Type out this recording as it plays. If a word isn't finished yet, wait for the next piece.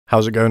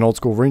How's it going, Old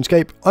School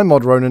RuneScape? I'm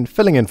Mod Ronan,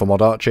 filling in for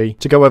Mod Archie,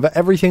 to go over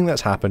everything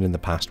that's happened in the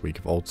past week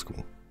of Old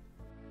School.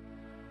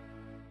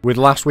 With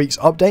last week's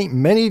update,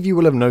 many of you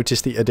will have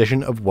noticed the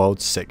addition of World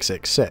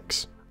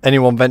 666.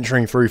 Anyone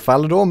venturing through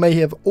Falador may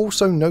have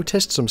also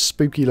noticed some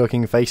spooky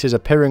looking faces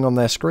appearing on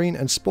their screen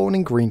and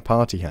spawning green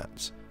party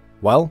hats.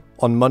 Well,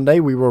 on Monday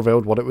we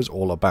revealed what it was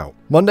all about.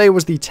 Monday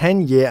was the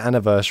 10-year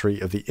anniversary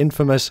of the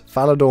infamous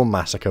Falador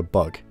Massacre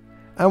bug,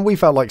 and we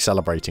felt like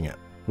celebrating it.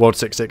 World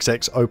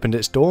 666 opened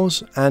its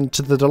doors, and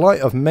to the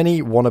delight of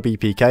many wannabe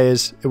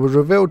PKers, it was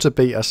revealed to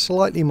be a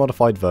slightly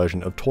modified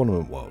version of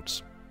Tournament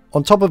Worlds.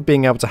 On top of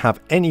being able to have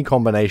any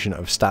combination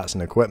of stats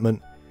and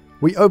equipment,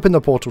 we opened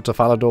the portal to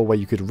Falador where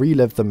you could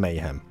relive the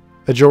mayhem.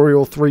 A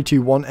Joriel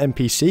 321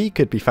 NPC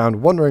could be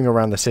found wandering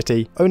around the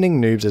city,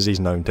 owning noobs as he's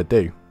known to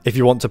do. If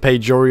you want to pay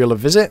Joriel a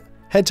visit,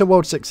 head to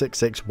World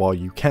 666 while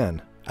you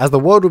can, as the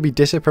world will be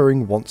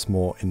disappearing once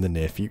more in the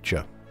near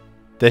future.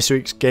 This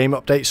week's game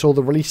update saw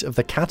the release of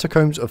the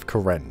Catacombs of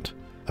Kourend,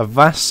 a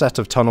vast set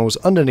of tunnels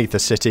underneath the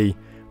city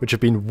which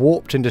have been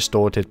warped and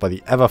distorted by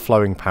the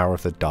ever-flowing power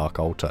of the Dark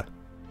Altar.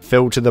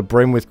 Filled to the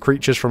brim with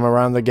creatures from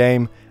around the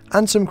game,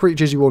 and some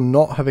creatures you will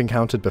not have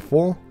encountered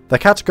before, the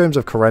Catacombs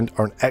of Kourend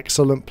are an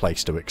excellent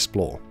place to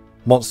explore.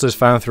 Monsters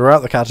found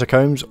throughout the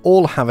Catacombs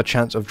all have a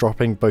chance of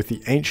dropping both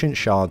the Ancient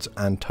Shards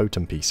and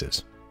Totem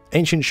Pieces.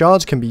 Ancient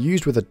Shards can be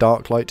used with a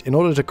Dark Light in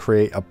order to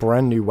create a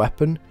brand new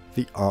weapon,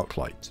 the Arc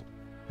Light.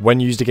 When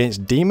used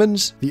against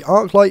demons, the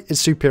Arc Light is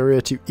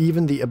superior to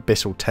even the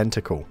Abyssal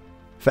Tentacle.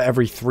 For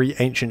every 3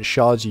 Ancient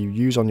Shards you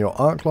use on your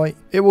Arc Light,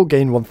 it will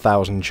gain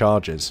 1000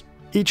 charges.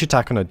 Each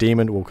attack on a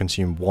demon will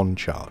consume 1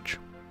 charge.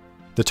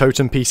 The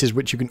Totem Pieces,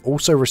 which you can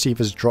also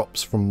receive as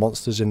drops from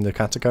monsters in the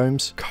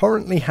Catacombs,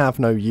 currently have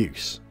no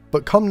use,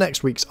 but come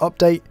next week's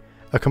update,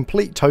 a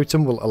complete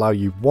totem will allow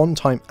you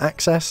one-time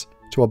access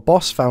to a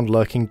boss found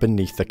lurking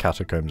beneath the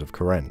Catacombs of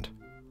Kourend.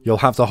 You'll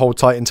have to hold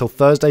tight until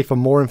Thursday for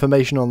more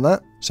information on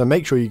that, so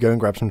make sure you go and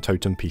grab some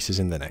Totem Pieces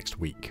in the next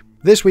week.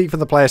 This week for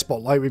the Player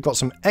Spotlight, we've got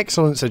some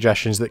excellent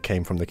suggestions that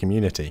came from the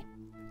community.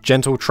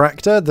 Gentle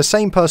Tractor, the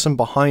same person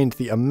behind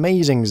the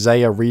amazing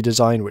Zaya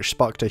redesign which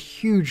sparked a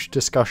huge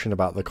discussion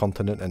about the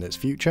continent and its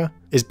future,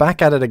 is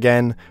back at it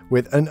again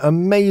with an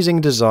amazing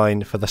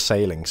design for the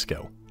sailing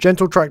skill.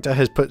 Gentle Tractor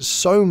has put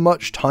so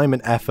much time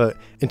and effort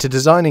into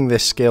designing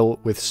this skill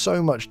with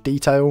so much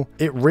detail,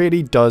 it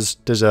really does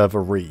deserve a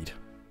read.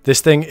 This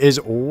thing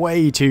is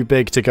way too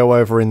big to go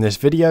over in this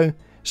video,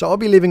 so I'll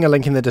be leaving a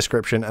link in the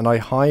description and I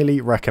highly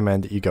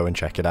recommend that you go and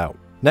check it out.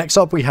 Next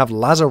up we have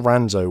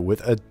Lazaranzo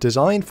with a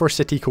design for a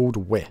city called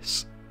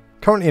Whis.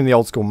 Currently in the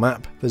old school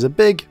map, there's a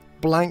big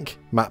blank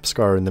map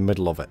square in the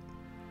middle of it.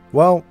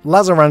 Well,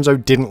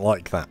 Lazaranzo didn't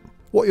like that.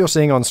 What you're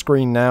seeing on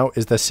screen now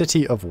is the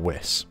city of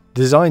Whis,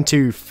 designed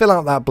to fill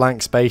out that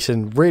blank space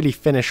and really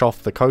finish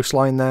off the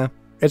coastline there.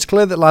 It's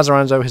clear that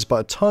Lazaranzo has put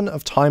a ton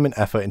of time and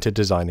effort into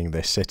designing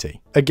this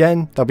city.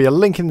 Again, there'll be a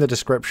link in the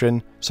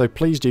description, so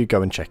please do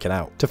go and check it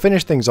out. To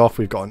finish things off,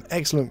 we've got an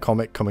excellent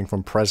comic coming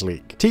from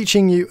Presleek,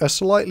 teaching you a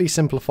slightly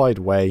simplified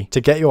way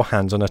to get your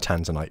hands on a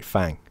Tanzanite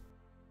Fang.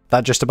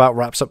 That just about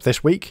wraps up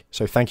this week,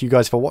 so thank you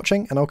guys for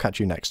watching, and I'll catch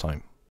you next time.